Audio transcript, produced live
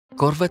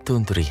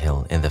Korvatunturi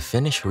Hill in the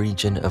Finnish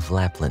region of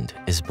Lapland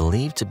is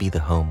believed to be the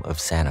home of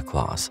Santa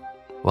Claus.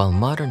 While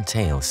modern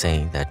tales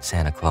say that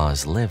Santa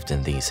Claus lived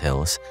in these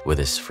hills with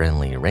his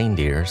friendly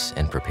reindeers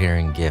and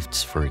preparing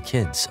gifts for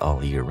kids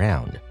all year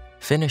round,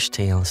 Finnish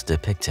tales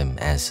depict him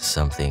as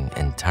something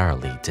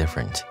entirely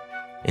different.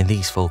 In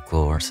these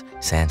folklores,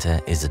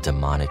 Santa is a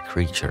demonic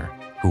creature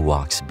who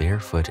walks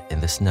barefoot in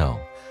the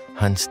snow,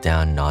 hunts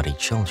down naughty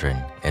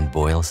children, and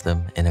boils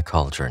them in a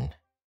cauldron.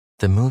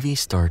 The movie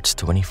starts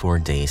 24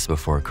 days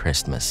before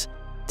Christmas.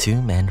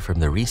 Two men from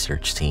the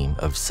research team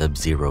of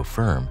Sub-Zero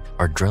firm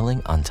are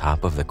drilling on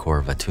top of the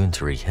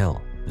Korvatunturi Hill,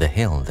 the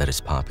hill that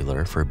is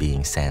popular for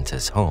being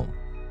Santa's home.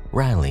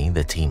 Riley,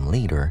 the team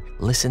leader,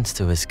 listens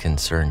to his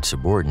concerned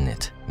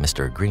subordinate,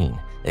 Mr. Green,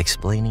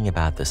 explaining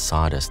about the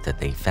sawdust that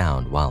they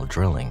found while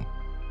drilling.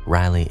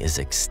 Riley is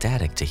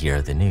ecstatic to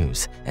hear the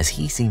news, as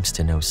he seems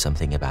to know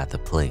something about the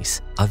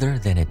place, other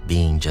than it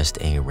being just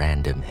a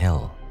random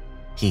hill.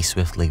 He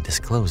swiftly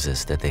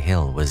discloses that the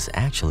hill was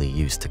actually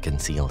used to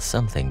conceal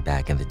something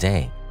back in the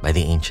day by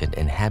the ancient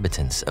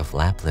inhabitants of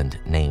Lapland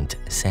named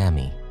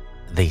Sami.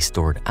 They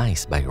stored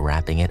ice by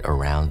wrapping it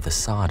around the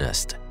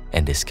sawdust,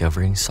 and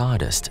discovering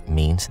sawdust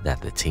means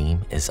that the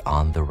team is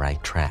on the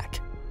right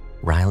track.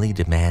 Riley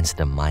demands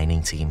the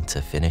mining team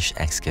to finish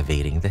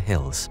excavating the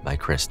hills by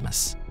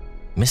Christmas.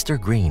 Mr.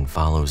 Green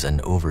follows an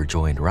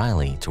overjoyed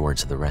Riley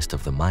towards the rest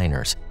of the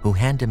miners who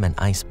hand him an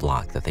ice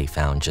block that they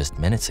found just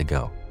minutes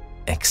ago.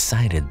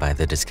 Excited by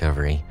the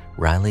discovery,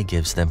 Riley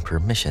gives them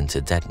permission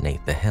to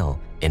detonate the hill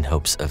in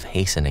hopes of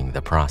hastening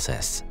the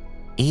process.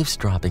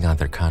 Eavesdropping on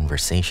their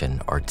conversation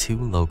are two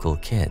local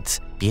kids,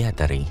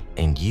 Pietari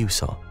and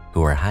Juuso,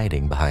 who are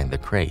hiding behind the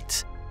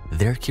crates.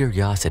 Their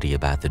curiosity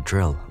about the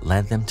drill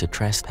led them to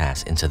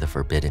trespass into the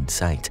forbidden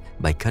site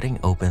by cutting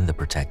open the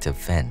protective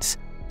fence.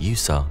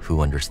 Juuso,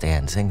 who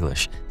understands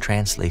English,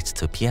 translates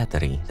to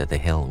Pietari that the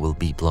hill will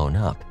be blown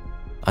up.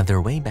 On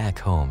their way back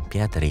home,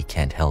 Pietari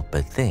can't help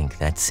but think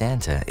that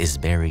Santa is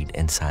buried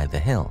inside the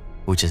hill,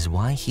 which is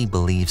why he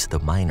believes the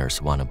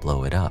miners want to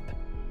blow it up.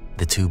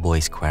 The two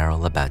boys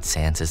quarrel about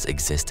Santa's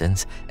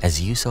existence as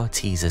Juuso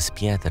teases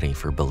Pietari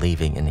for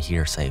believing in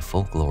hearsay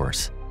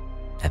folklores.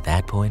 At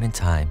that point in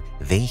time,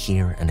 they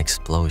hear an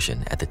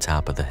explosion at the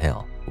top of the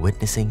hill,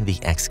 witnessing the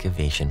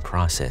excavation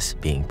process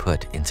being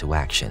put into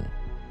action.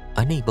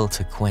 Unable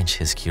to quench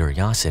his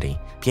curiosity,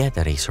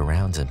 Pietari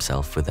surrounds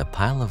himself with a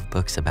pile of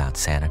books about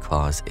Santa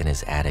Claus in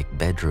his attic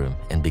bedroom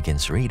and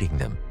begins reading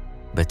them.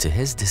 But to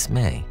his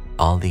dismay,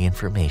 all the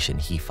information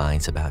he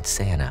finds about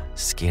Santa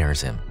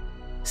scares him.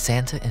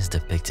 Santa is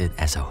depicted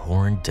as a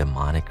horned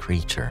demonic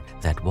creature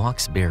that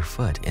walks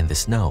barefoot in the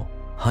snow,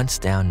 hunts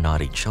down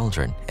naughty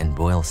children, and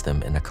boils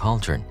them in a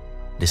cauldron.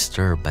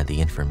 Disturbed by the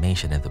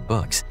information in the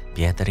books,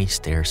 Pietari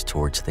stares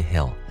towards the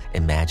hill,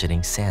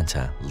 imagining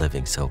Santa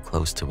living so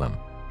close to him.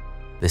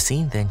 The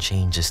scene then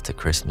changes to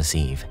Christmas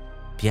Eve.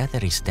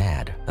 Pietari's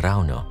dad,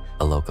 Rauno,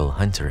 a local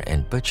hunter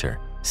and butcher,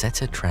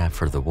 sets a trap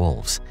for the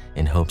wolves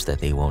in hopes that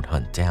they won't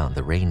hunt down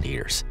the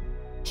reindeers.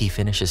 He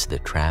finishes the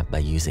trap by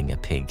using a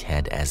pig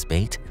head as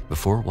bait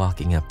before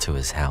walking up to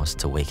his house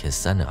to wake his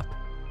son up.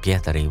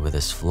 Pietari, with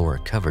his floor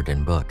covered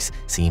in books,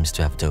 seems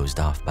to have dozed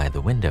off by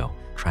the window,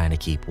 trying to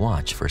keep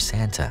watch for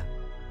Santa.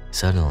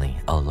 Suddenly,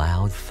 a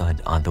loud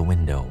thud on the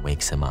window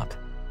wakes him up.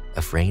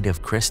 Afraid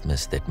of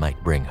Christmas that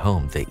might bring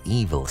home the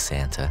evil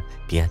Santa,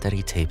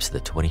 Pietari tapes the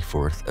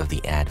 24th of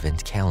the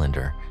Advent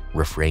calendar,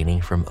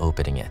 refraining from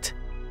opening it.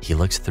 He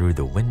looks through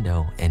the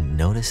window and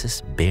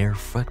notices bare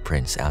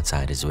footprints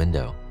outside his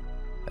window.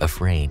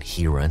 Afraid,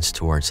 he runs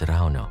towards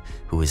Rauno,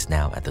 who is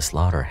now at the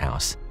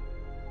slaughterhouse.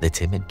 The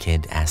timid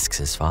kid asks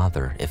his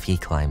father if he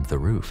climbed the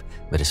roof,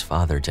 but his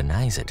father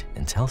denies it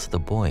and tells the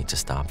boy to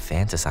stop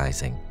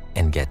fantasizing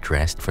and get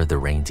dressed for the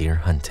reindeer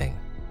hunting.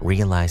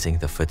 Realizing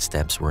the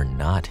footsteps were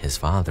not his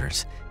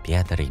father's,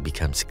 Pietari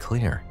becomes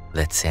clear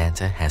that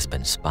Santa has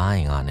been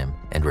spying on him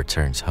and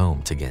returns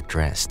home to get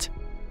dressed.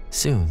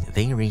 Soon,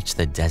 they reach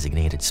the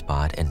designated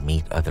spot and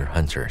meet other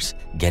hunters,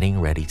 getting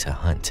ready to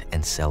hunt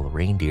and sell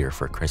reindeer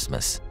for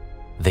Christmas.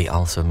 They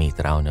also meet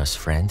Rauno's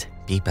friend,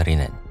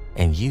 Piparinen,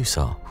 and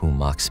Juuso, who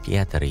mocks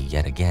Pietari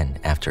yet again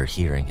after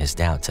hearing his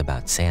doubts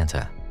about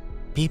Santa.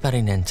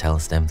 Piparinen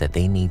tells them that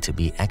they need to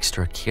be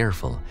extra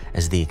careful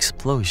as the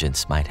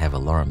explosions might have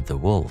alarmed the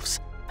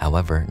wolves.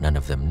 However, none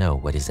of them know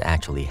what is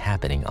actually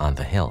happening on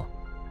the hill.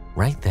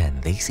 Right then,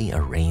 they see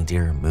a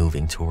reindeer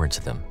moving towards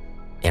them.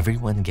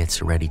 Everyone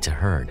gets ready to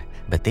herd,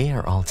 but they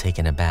are all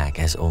taken aback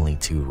as only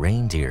two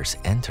reindeers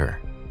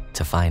enter.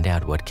 To find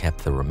out what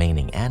kept the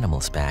remaining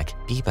animals back,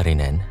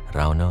 Piparinen,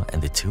 Rauno,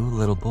 and the two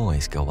little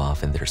boys go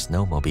off in their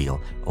snowmobile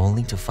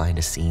only to find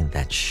a scene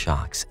that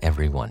shocks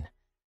everyone.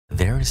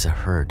 There is a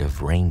herd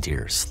of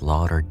reindeer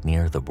slaughtered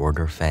near the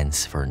border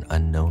fence for an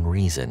unknown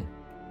reason.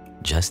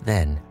 Just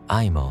then,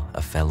 Aimo,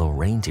 a fellow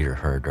reindeer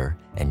herder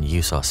and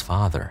Juuso's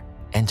father,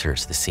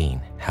 enters the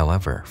scene,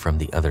 however, from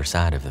the other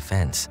side of the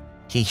fence.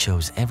 He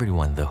shows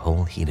everyone the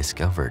hole he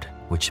discovered,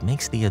 which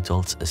makes the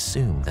adults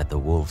assume that the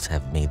wolves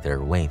have made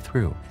their way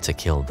through to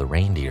kill the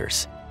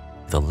reindeers.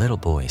 The little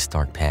boys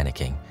start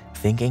panicking,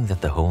 Thinking that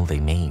the hole they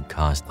made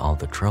caused all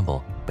the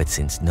trouble, but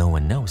since no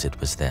one knows it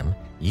was them,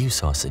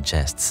 Juuso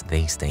suggests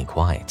they stay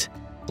quiet,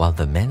 while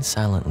the men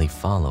silently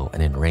follow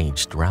an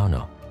enraged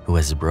Rauno, who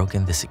has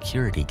broken the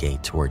security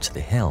gate towards the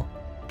hill.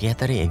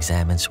 Pietari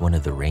examines one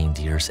of the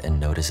reindeers and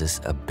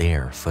notices a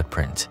bare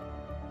footprint.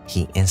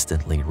 He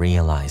instantly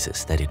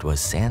realizes that it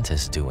was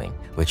Santa's doing,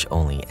 which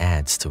only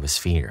adds to his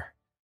fear.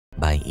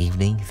 By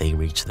evening, they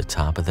reach the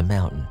top of the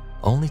mountain,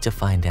 only to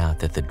find out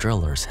that the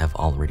drillers have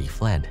already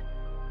fled.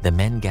 The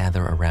men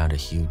gather around a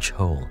huge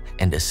hole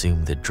and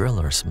assume the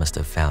drillers must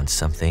have found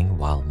something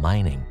while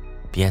mining.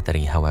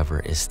 Pietari,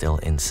 however, is still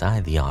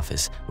inside the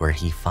office where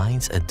he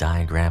finds a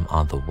diagram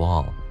on the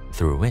wall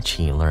through which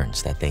he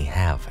learns that they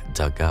have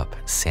dug up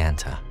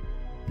Santa.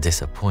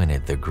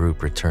 Disappointed, the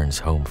group returns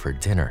home for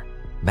dinner.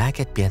 Back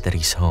at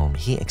Pietari's home,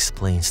 he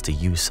explains to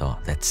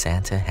Juuso that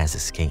Santa has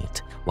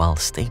escaped while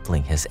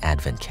stapling his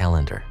advent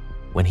calendar.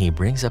 When he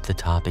brings up the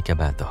topic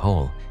about the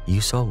hole,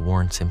 Juuso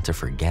warns him to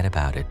forget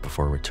about it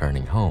before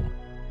returning home.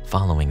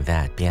 Following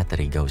that,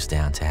 Pietari goes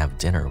down to have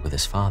dinner with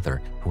his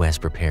father, who has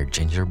prepared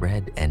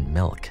gingerbread and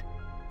milk.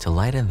 To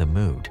lighten the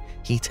mood,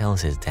 he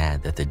tells his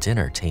dad that the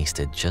dinner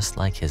tasted just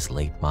like his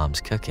late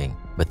mom's cooking,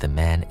 but the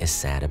man is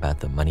sad about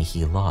the money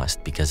he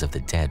lost because of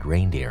the dead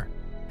reindeer.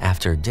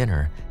 After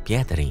dinner,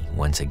 Pietari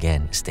once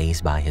again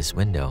stays by his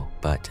window,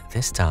 but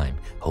this time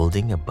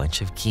holding a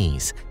bunch of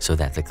keys so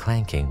that the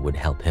clanking would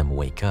help him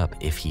wake up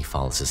if he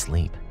falls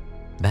asleep.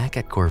 Back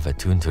at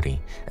Korvatunturi,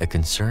 a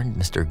concerned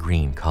Mr.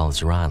 Green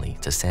calls Raleigh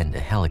to send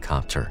a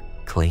helicopter,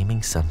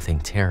 claiming something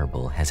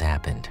terrible has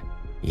happened.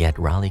 Yet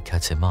Raleigh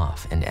cuts him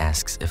off and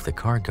asks if the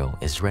cargo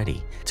is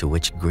ready, to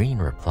which Green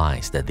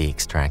replies that the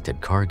extracted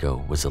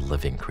cargo was a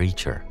living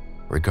creature.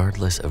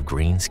 Regardless of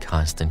Green's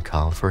constant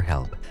call for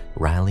help,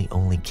 Riley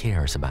only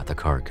cares about the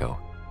cargo.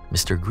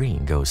 Mr.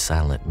 Green goes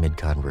silent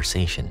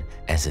mid-conversation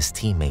as his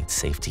teammates'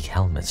 safety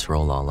helmets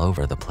roll all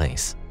over the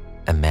place.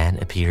 A man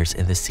appears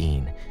in the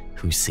scene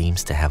who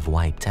seems to have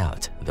wiped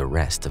out the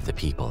rest of the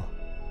people.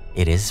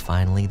 It is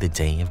finally the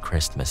day of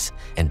Christmas,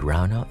 and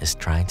Rauno is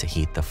trying to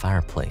heat the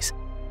fireplace,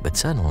 but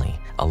suddenly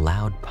a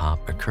loud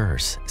pop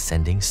occurs,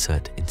 sending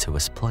soot into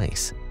his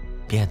place.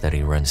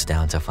 Pietari runs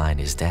down to find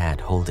his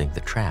dad holding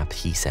the trap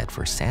he set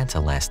for Santa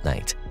last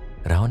night.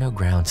 Rauno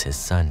grounds his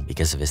son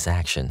because of his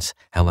actions.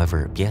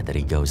 However,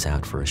 Pietari goes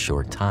out for a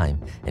short time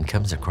and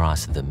comes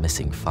across the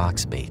missing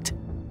fox bait.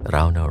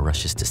 Rauno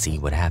rushes to see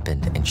what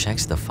happened and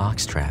checks the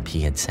fox trap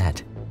he had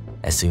set.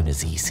 As soon as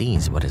he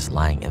sees what is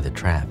lying in the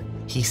trap,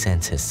 he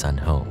sends his son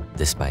home,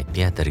 despite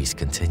Pietari's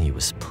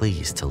continuous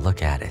pleas to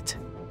look at it.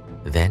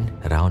 Then,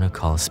 Rauno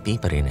calls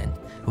Piiparinen,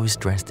 who is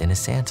dressed in a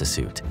Santa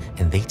suit,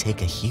 and they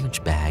take a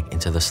huge bag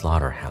into the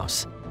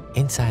slaughterhouse.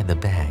 Inside the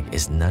bag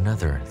is none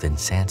other than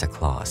Santa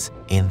Claus,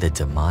 in the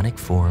demonic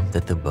form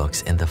that the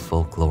books and the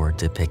folklore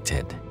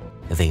depicted.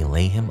 They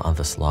lay him on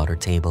the slaughter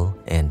table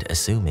and,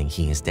 assuming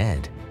he is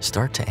dead,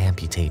 start to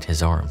amputate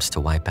his arms to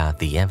wipe out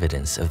the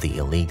evidence of the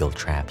illegal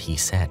trap he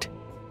set.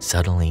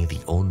 Suddenly,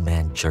 the old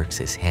man jerks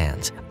his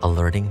hands,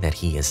 alerting that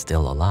he is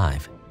still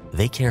alive.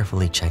 They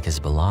carefully check his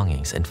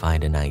belongings and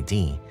find an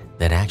ID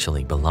that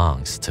actually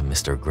belongs to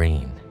Mr.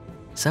 Green.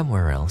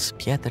 Somewhere else,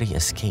 Pietari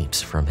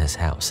escapes from his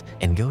house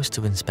and goes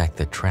to inspect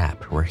the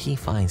trap, where he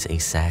finds a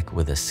sack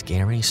with a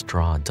scary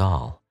straw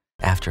doll.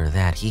 After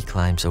that, he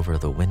climbs over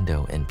the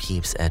window and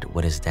peeps at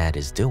what his dad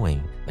is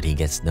doing, but he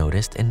gets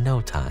noticed in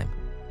no time.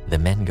 The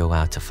men go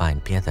out to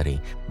find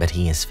Pietari, but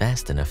he is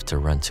fast enough to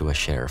run to a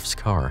sheriff's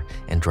car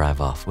and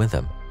drive off with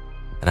him.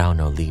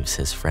 Rauno leaves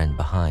his friend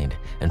behind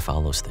and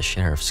follows the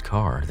sheriff's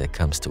car that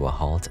comes to a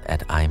halt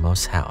at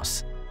Aimo's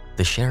house.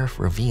 The sheriff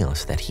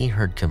reveals that he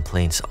heard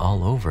complaints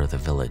all over the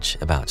village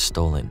about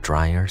stolen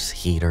dryers,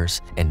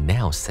 heaters, and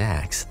now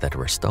sacks that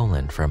were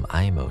stolen from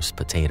Aimo's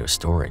potato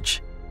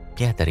storage.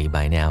 Pietari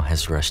by now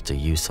has rushed to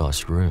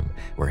Juuso's room,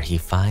 where he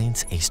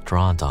finds a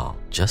straw doll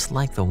just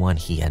like the one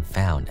he had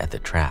found at the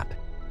trap.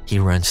 He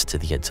runs to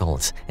the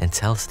adults and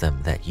tells them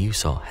that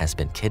Juuso has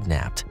been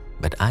kidnapped,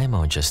 but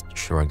Aimo just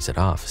shrugs it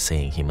off,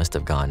 saying he must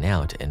have gone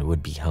out and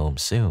would be home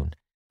soon.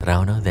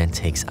 Rauno then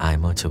takes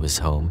Aimo to his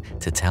home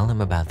to tell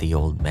him about the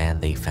old man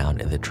they found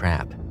in the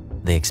trap.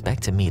 They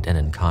expect to meet an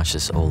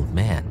unconscious old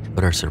man,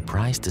 but are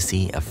surprised to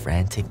see a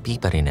frantic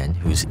Piiparinen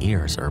whose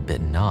ears are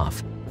bitten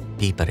off.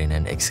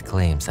 Piiparinen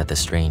exclaims that the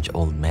strange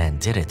old man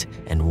did it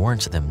and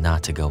warns them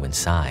not to go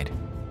inside.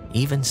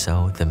 Even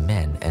so, the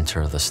men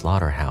enter the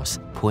slaughterhouse,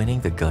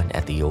 pointing the gun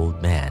at the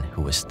old man,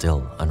 who is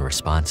still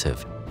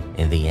unresponsive.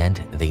 In the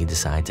end, they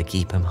decide to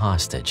keep him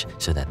hostage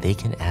so that they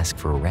can ask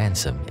for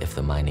ransom if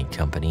the mining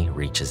company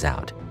reaches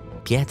out.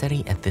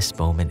 Pietari at this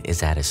moment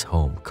is at his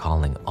home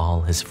calling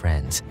all his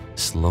friends,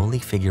 slowly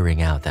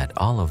figuring out that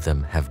all of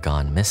them have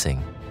gone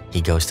missing.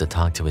 He goes to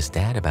talk to his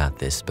dad about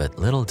this, but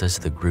little does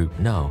the group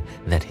know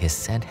that his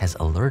scent has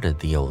alerted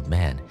the old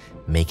man,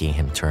 making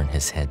him turn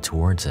his head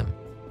towards him.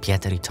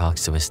 Pietari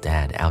talks to his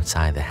dad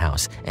outside the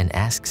house and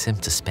asks him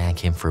to spank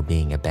him for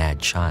being a bad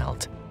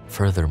child.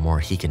 Furthermore,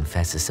 he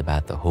confesses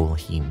about the hole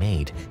he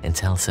made and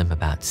tells him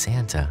about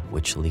Santa,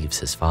 which leaves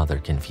his father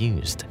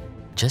confused.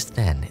 Just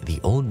then, the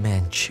old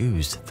man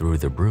chews through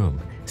the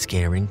broom,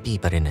 scaring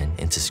Piiparinen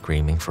into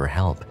screaming for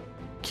help.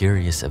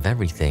 Curious of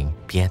everything,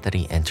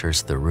 Pietari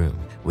enters the room,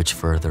 which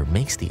further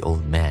makes the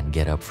old man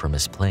get up from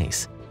his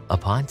place.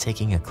 Upon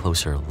taking a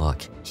closer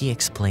look, he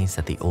explains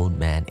that the old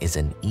man is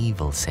an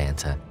evil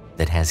Santa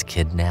that has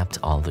kidnapped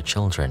all the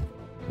children.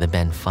 The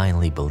men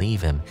finally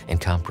believe him and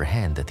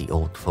comprehend that the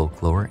old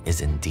folklore is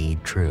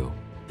indeed true.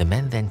 The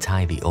men then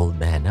tie the old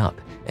man up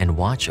and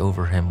watch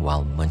over him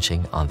while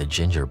munching on the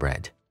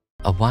gingerbread.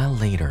 A while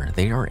later,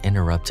 they are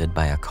interrupted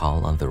by a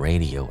call on the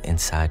radio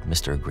inside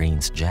Mr.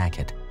 Green's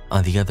jacket.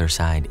 On the other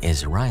side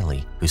is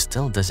Riley, who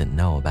still doesn't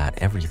know about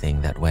everything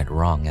that went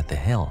wrong at the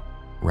hill.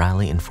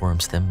 Riley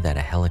informs them that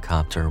a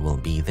helicopter will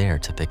be there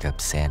to pick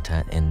up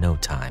Santa in no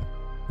time.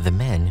 The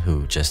men,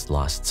 who just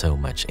lost so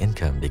much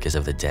income because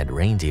of the dead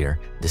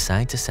reindeer,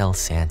 decide to sell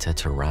Santa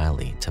to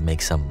Riley to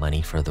make some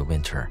money for the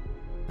winter.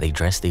 They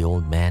dress the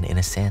old man in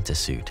a Santa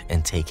suit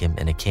and take him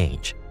in a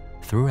cage.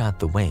 Throughout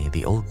the way,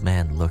 the old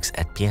man looks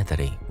at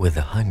Pietari with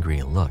a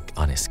hungry look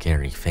on his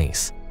scary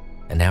face.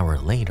 An hour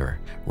later,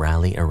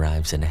 Riley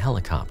arrives in a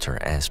helicopter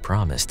as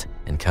promised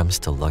and comes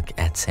to look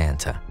at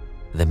Santa.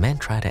 The men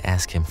try to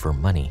ask him for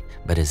money,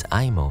 but as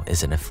Aimo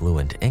isn't a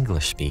fluent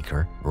English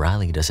speaker,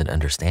 Riley doesn't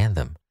understand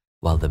them.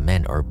 While the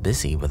men are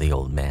busy with the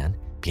old man,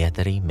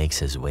 Pietari makes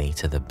his way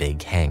to the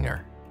big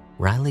hangar.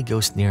 Riley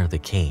goes near the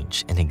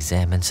cage and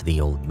examines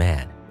the old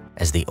man.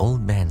 As the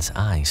old man's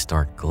eyes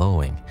start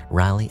glowing,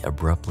 Riley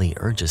abruptly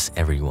urges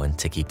everyone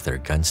to keep their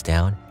guns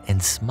down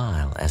and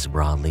smile as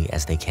broadly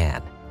as they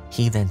can.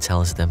 He then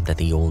tells them that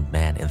the old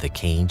man in the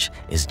cage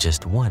is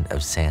just one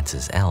of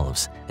Santa's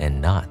elves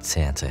and not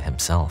Santa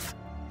himself.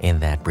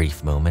 In that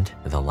brief moment,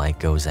 the light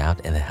goes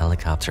out and the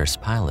helicopter's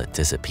pilot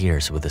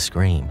disappears with a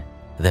scream.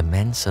 The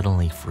men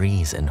suddenly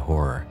freeze in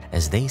horror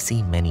as they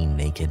see many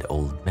naked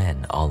old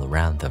men all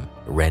around them,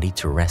 ready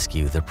to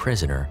rescue the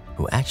prisoner,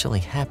 who actually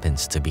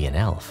happens to be an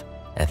elf.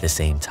 At the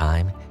same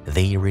time,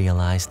 they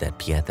realize that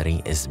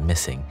Pietari is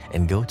missing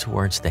and go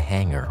towards the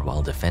hangar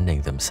while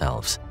defending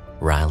themselves.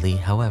 Riley,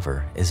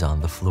 however, is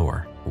on the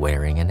floor,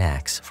 wearing an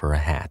axe for a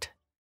hat.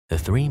 The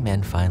three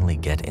men finally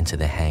get into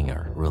the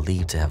hangar,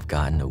 relieved to have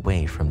gotten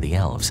away from the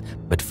elves,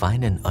 but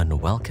find an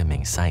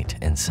unwelcoming sight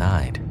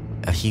inside.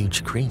 A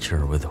huge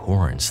creature with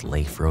horns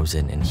lay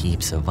frozen in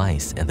heaps of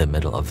ice in the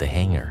middle of the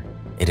hangar.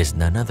 It is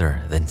none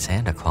other than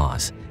Santa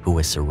Claus, who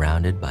is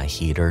surrounded by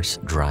heaters,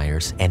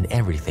 dryers, and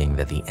everything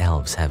that the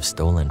elves have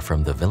stolen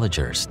from the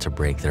villagers to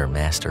break their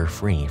master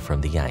free from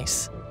the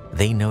ice.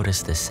 They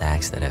notice the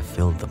sacks that have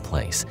filled the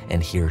place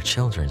and hear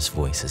children's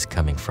voices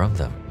coming from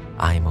them.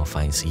 Aimo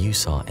finds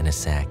Yusaw in a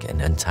sack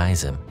and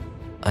unties him.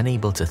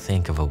 Unable to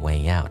think of a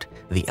way out,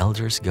 the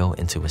elders go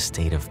into a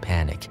state of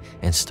panic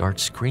and start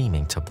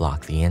screaming to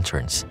block the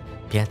entrance.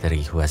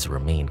 Pietari, who has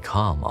remained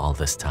calm all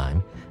this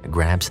time,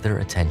 grabs their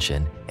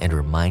attention and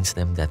reminds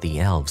them that the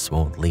elves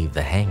won't leave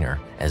the hangar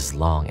as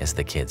long as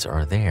the kids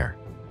are there.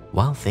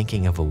 While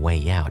thinking of a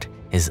way out,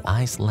 his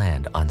eyes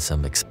land on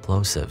some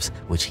explosives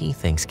which he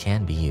thinks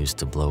can be used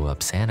to blow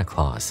up Santa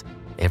Claus.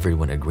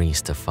 Everyone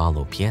agrees to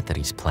follow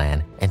Pietari's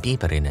plan, and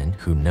Piiparinen,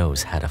 who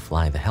knows how to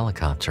fly the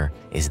helicopter,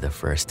 is the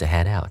first to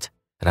head out.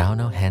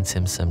 Rauno hands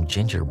him some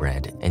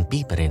gingerbread, and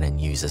Piiparinen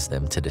uses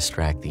them to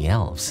distract the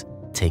elves.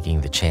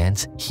 Taking the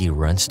chance, he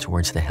runs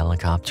towards the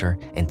helicopter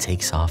and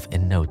takes off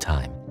in no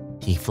time.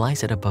 He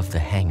flies it above the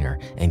hangar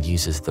and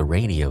uses the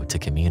radio to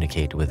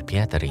communicate with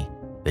Pietari.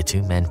 The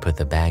two men put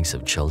the bags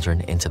of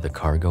children into the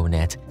cargo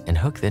net and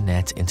hook the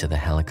net into the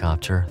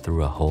helicopter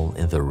through a hole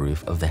in the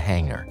roof of the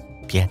hangar.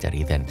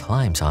 Pietari then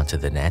climbs onto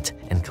the net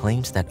and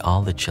claims that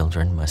all the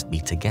children must be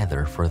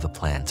together for the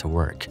plan to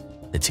work.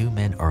 The two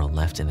men are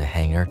left in the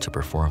hangar to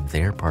perform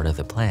their part of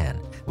the plan,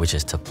 which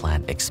is to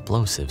plant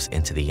explosives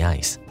into the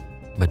ice.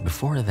 But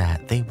before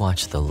that, they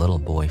watch the little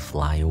boy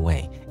fly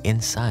away in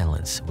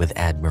silence with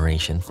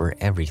admiration for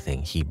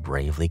everything he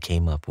bravely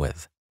came up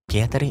with.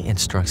 Pietari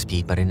instructs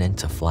Piiparinen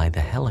to fly the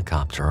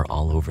helicopter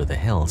all over the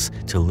hills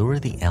to lure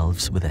the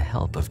elves with the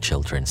help of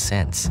children's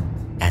scents.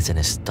 As an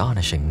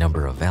astonishing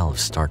number of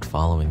elves start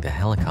following the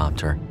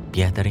helicopter,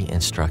 Pietari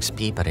instructs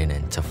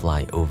Piiparinen to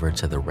fly over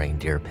to the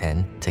reindeer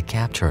pen to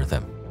capture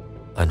them.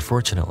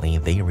 Unfortunately,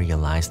 they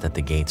realize that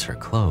the gates are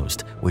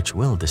closed, which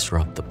will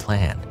disrupt the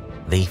plan.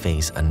 They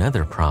face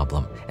another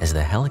problem as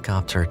the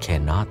helicopter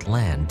cannot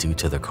land due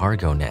to the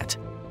cargo net.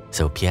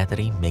 So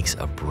Pietari makes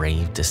a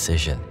brave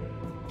decision.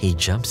 He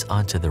jumps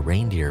onto the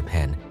reindeer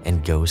pen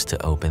and goes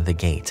to open the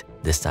gate,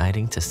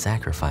 deciding to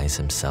sacrifice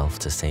himself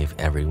to save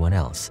everyone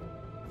else.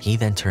 He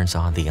then turns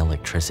on the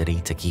electricity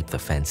to keep the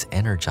fence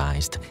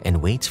energized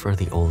and waits for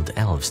the old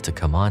elves to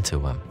come onto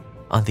him.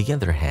 On the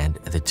other hand,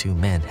 the two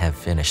men have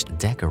finished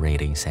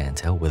decorating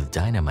Santa with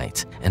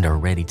dynamite and are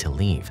ready to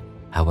leave.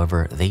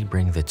 However, they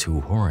bring the two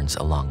horns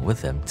along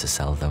with them to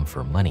sell them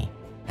for money.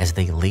 As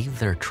they leave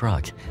their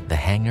truck, the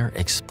hangar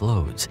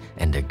explodes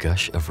and a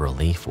gush of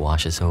relief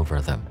washes over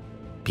them.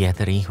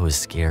 Pietari, who is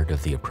scared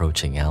of the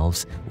approaching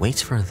elves,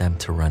 waits for them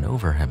to run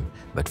over him,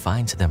 but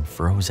finds them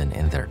frozen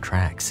in their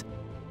tracks.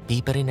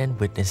 Piiperinen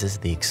witnesses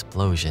the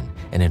explosion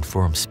and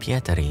informs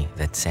Pietari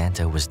that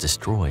Santa was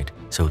destroyed,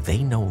 so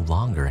they no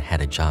longer had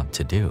a job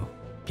to do.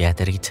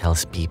 Pietari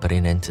tells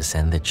Piiperinen to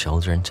send the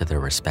children to their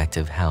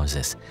respective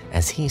houses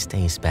as he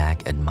stays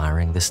back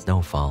admiring the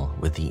snowfall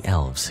with the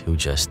elves who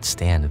just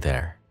stand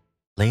there.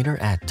 Later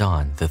at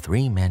dawn, the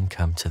three men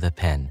come to the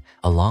pen,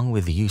 along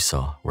with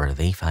Juuso, where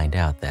they find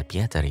out that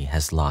Pietari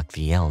has locked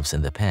the elves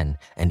in the pen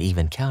and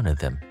even counted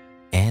them.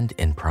 And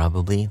in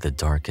probably the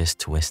darkest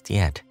twist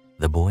yet,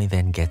 the boy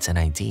then gets an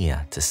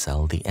idea to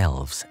sell the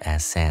elves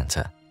as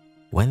Santa.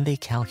 When they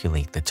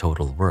calculate the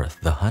total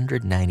worth the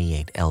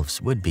 198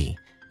 elves would be,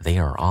 they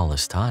are all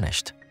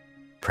astonished.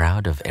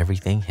 Proud of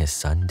everything his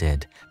son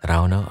did,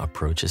 Rauno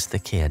approaches the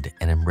kid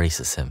and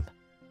embraces him.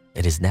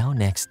 It is now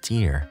next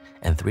year,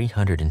 and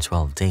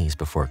 312 days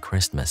before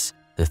Christmas,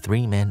 the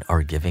three men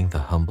are giving the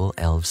humble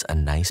elves a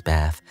nice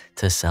bath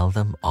to sell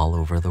them all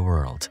over the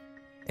world.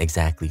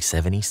 Exactly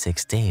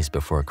 76 days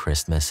before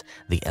Christmas,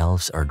 the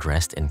elves are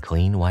dressed in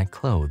clean white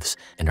clothes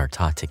and are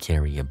taught to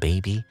carry a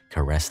baby,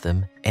 caress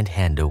them, and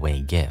hand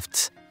away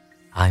gifts.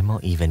 Aimo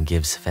even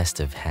gives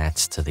festive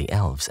hats to the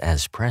elves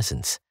as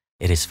presents.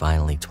 It is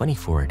finally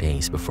 24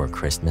 days before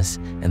Christmas,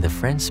 and the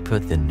friends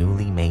put the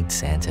newly made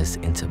Santas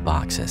into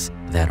boxes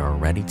that are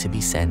ready to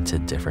be sent to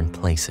different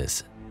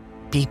places.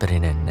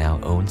 Piiperinen now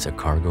owns a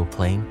cargo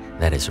plane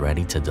that is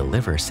ready to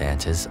deliver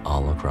Santas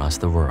all across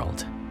the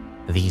world.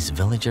 These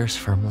villagers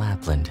from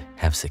Lapland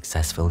have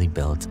successfully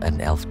built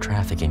an elf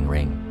trafficking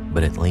ring,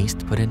 but at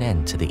least put an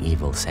end to the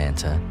evil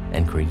Santa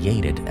and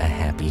created a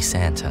happy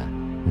Santa,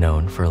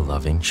 known for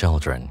loving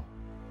children.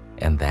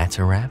 And that's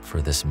a wrap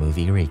for this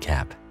movie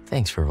recap.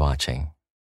 Thanks for watching.